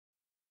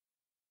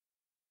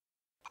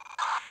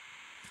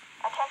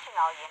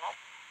all units.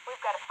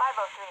 We've got a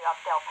 503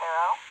 off Del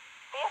Perro.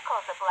 Vehicle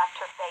is a black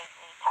Turfade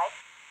Z-type.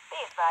 Be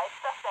advised,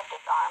 suspect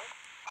is armed.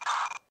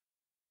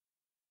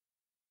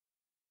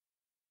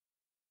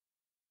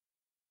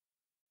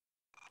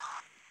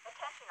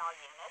 Attention all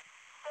units.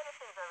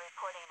 Citizens are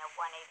reporting a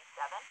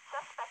 187.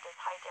 Suspect has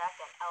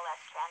hijacked an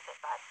LS transit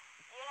bus.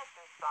 Units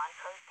respond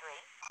code 3.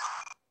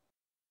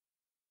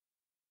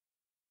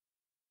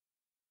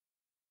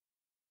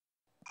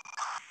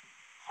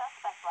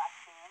 Suspect last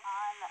seen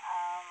on,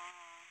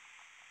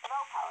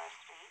 Low Power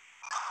Street.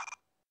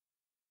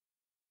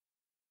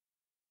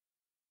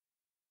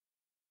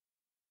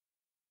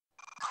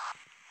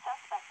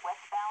 Suspect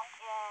westbound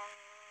in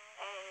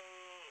a,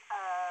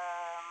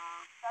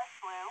 dark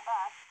blue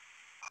bus.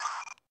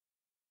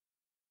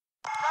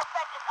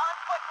 Suspect is on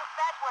foot,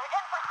 dispatch. We're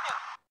in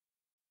pursuit.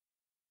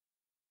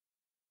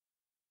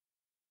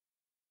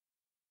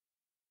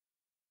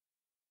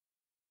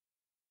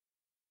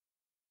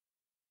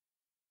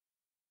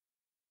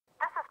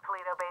 This is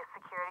Toledo-based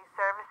Security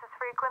Services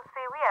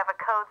Frequency. We have a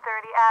code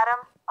 30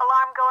 Adam.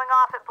 Alarm going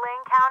off at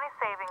Blaine County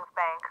Savings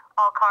Bank.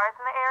 All cars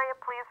in the area,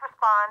 please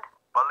respond.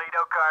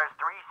 Toledo cars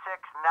 3,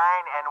 6,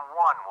 9, and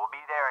 1 will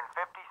be there in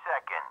 50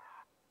 seconds.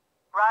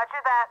 Roger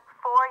that.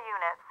 4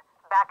 units.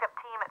 Backup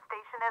team at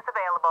station is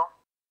available.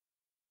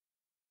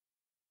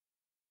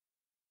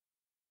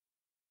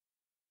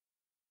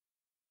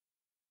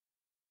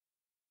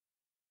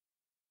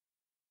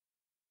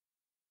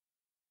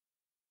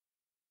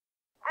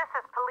 This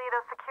is Toledo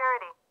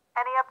Security.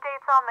 Any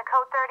updates on the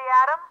code 30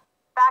 Adam?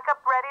 Backup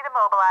ready to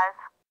mobilize.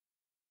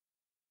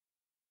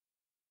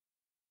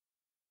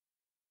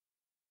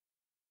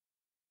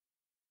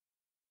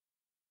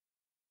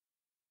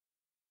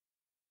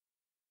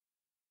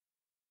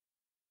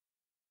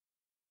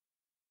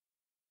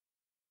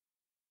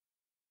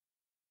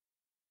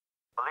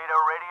 Toledo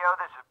Radio,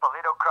 this is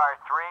Toledo car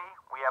 3.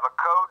 We have a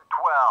code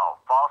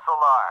 12, false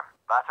alarm,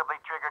 possibly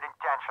triggered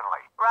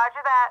intentionally. Roger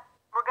that.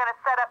 We're going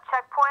to set up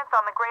checkpoints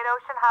on the Great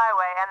Ocean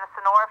Highway and the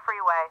Sonora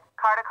Freeway.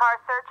 Car-to-car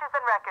searches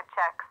and record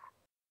checks.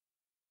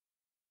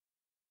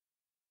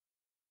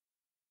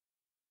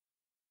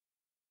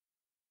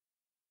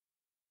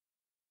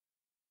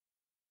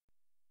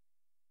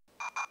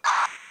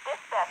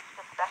 Dispatch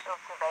to special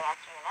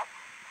surveillance units.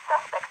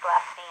 Suspects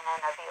last seen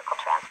in a vehicle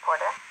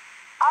transporter.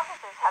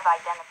 Officers have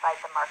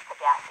identified the marked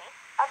Pegassi.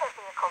 Other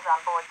vehicles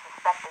on board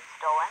suspected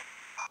stolen.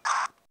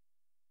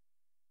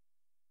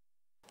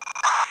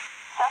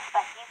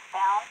 Suspect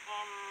eastbound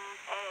in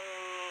a,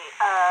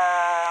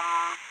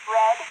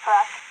 red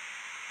truck.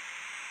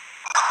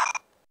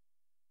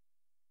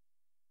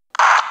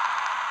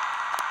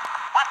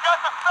 We've got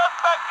the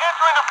suspect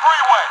entering the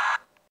freeway.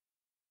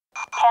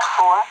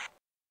 10-4.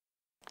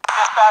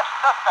 Dispatch,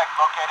 suspect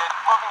located,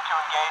 moving to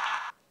engage.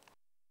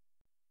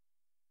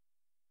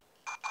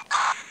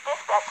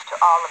 Dispatch to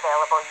all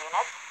available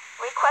units.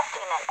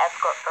 Requesting an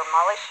escort for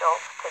Molly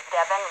Schultz to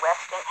Devon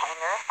Weston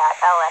Hangar at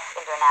LS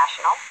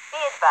International.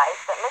 Be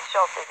advised that Miss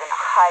Schultz is in a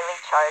highly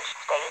charged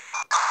state.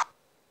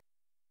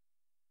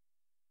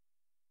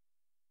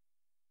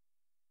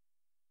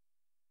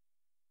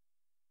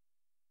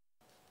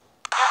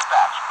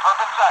 Dispatch, perp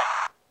in sight.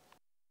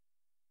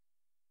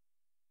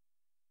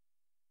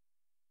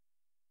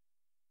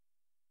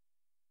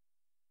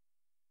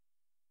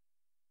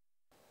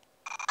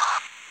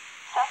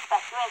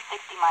 Suspect doing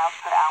 60 miles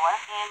per hour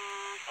in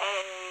a,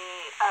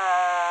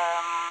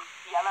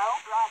 yellow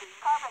Roddy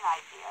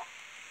carbonite here.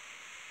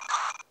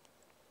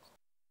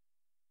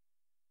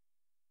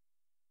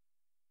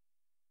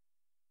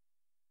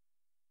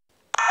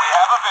 We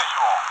have a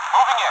visual.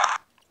 Moving in.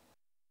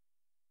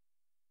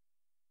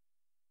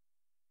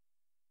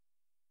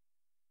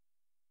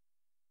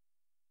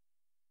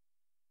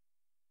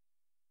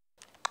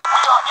 We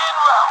are en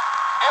route.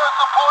 Air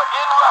support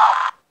en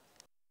route.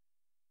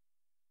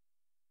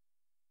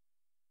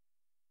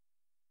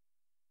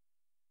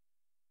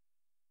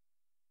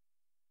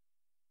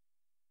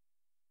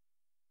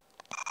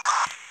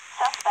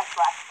 Suspect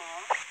last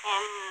seen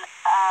in,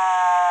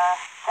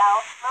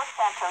 South Los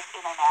Santos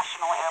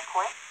International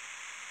Airport.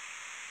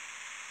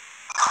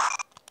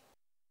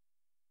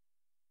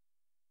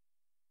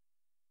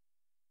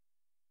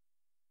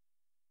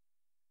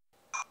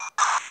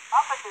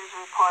 Officers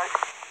report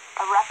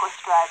a reckless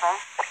driver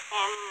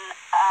in,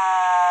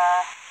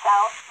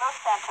 South Los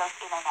Santos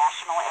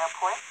International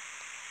Airport.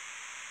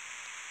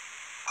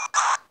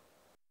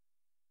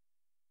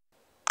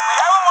 We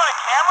have him on a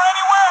camera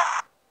anywhere?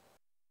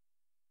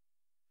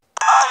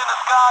 Eye in the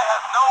sky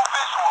has no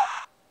visual.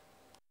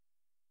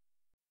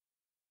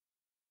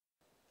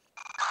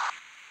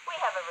 We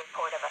have a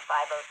report of a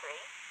 503.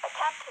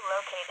 Attempt to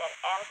locate an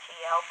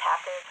MTL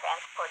packer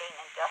transporting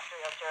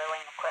industrial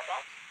drilling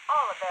equipment.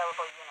 All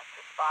available units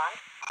respond.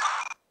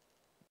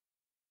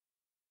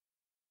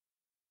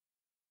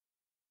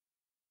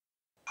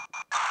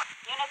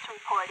 Units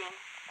reporting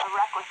a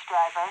reckless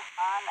driver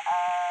on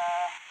a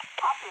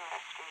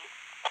popular street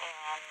in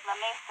La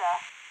Mesa.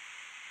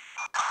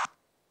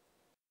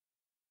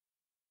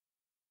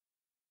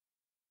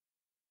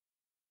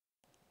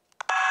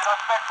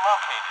 Suspect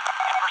located. located.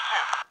 In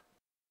pursuit.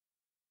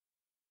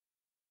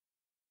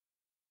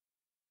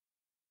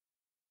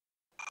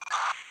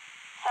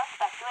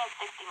 Suspect doing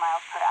 60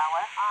 miles per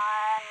hour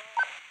on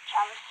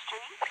Chum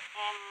Street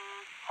in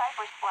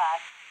Cypress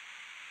Flats.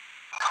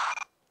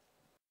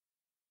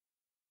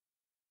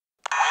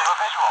 We have a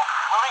visual.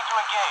 Moving to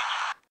engage.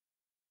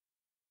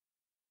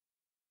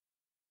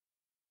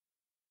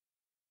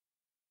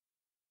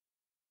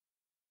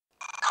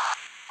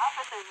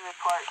 Officers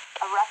report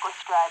a reckless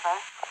driver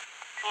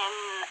in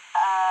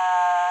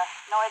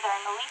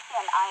northern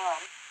Elysian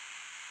Island.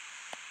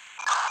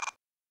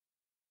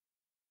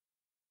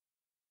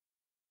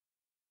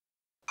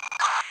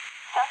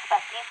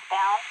 Suspect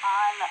eastbound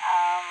on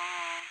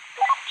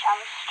Chum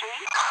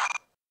Street.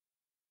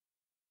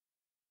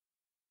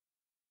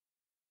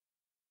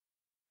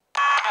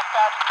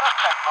 Dispatch,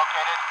 suspect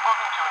located.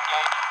 Moving to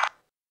engage.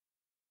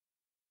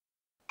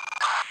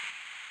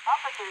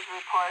 Officers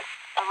report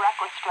a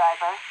reckless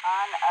driver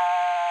on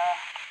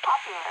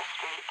Popular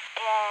Street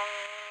in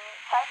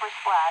Cypress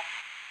Flats.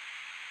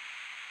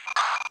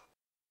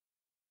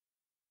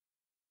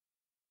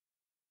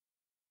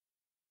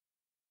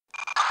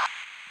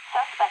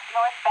 Suspect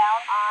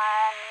northbound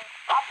on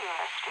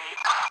Popular Street.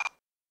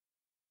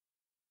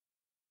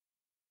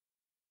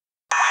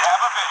 We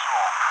have a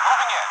visual.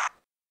 Moving in.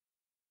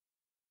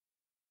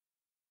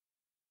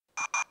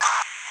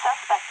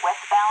 Suspect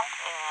westbound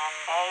in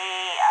a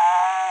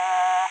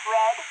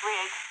red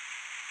rig.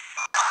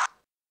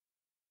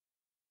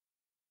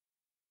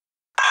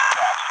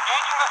 Dispatch,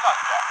 engaging the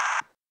suspect.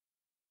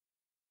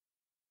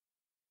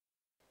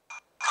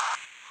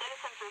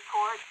 Citizens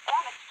report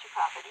damage to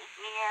property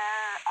near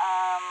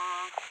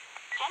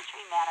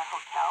Gentry Manor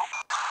Hotel.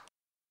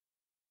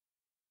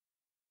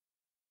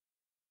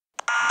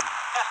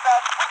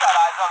 Dispatch, we got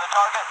eyes on the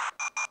target.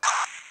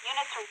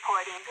 Units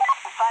reporting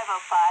a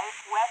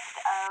 505 west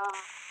of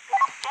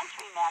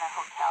Gentry Manor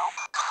Hotel.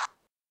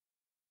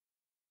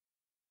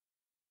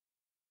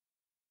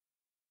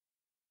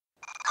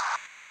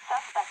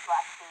 Suspect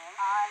last seen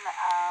on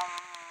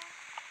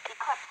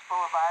Eclipse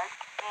Boulevard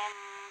in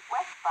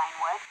West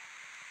Vinewood.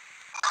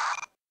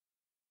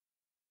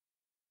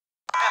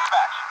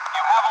 Dispatch,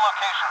 you have a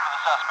location for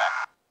the suspect.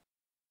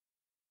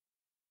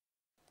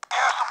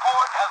 Air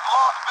support has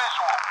lost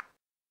visual.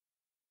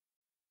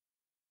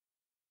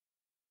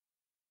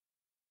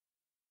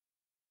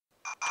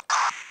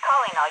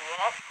 Calling all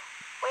units.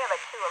 We have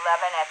a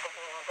 211 at the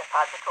Union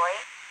Depository.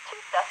 2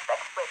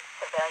 suspects with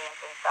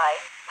civilians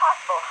inside.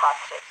 Possible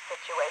hostage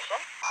situation.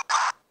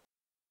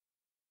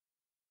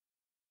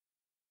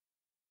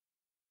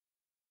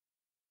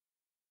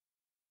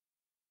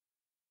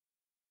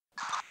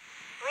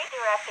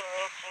 Redirecting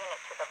news unit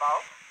to the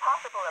vault.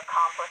 Possible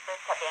accomplices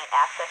have gained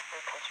access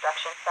through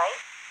construction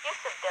site. Use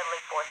of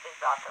deadly force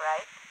is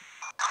authorized.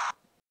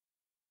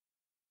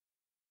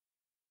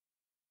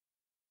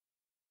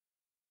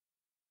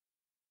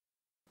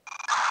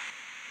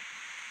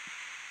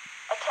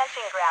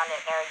 Attention ground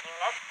and air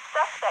units.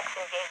 Suspects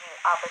engaging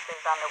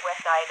officers on the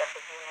west side of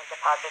the Union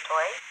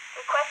Depository.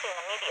 Requesting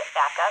immediate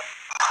backup.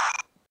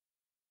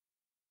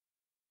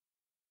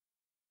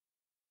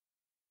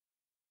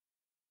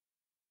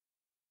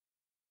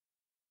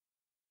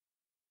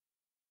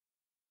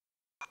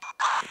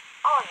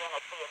 All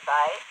units be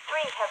advised.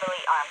 3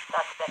 heavily armed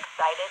suspects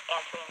sighted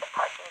entering the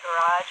parking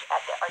garage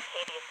at the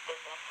Arcadius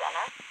Business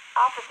Center.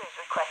 Officers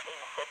requesting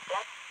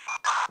assistance.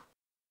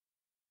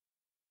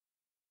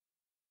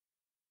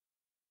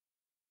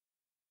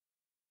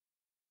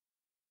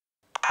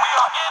 We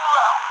are en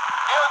route.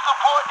 Air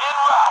support en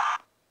route.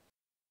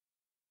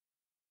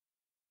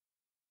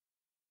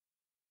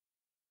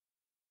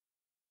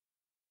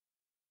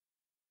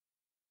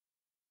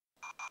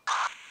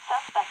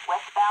 Suspect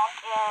westbound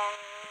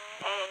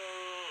in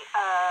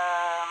a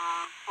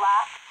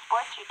black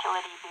sports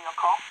utility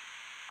vehicle.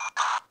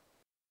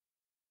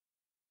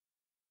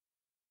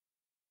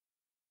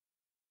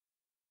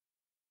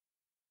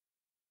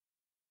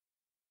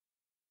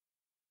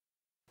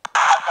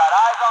 I've got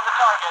eyes on the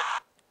target.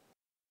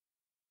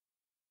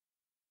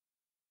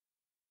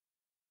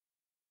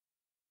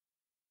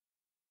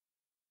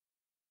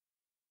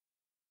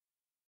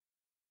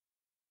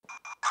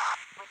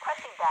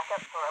 Requesting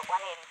backup for a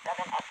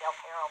 187 at Del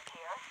Perro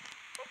Pier.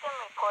 Victim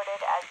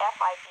reported as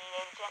FIB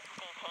agent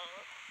Steve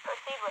Haynes.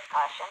 Proceed with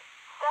caution.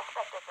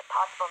 Suspect is a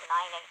possible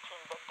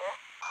 918 victor.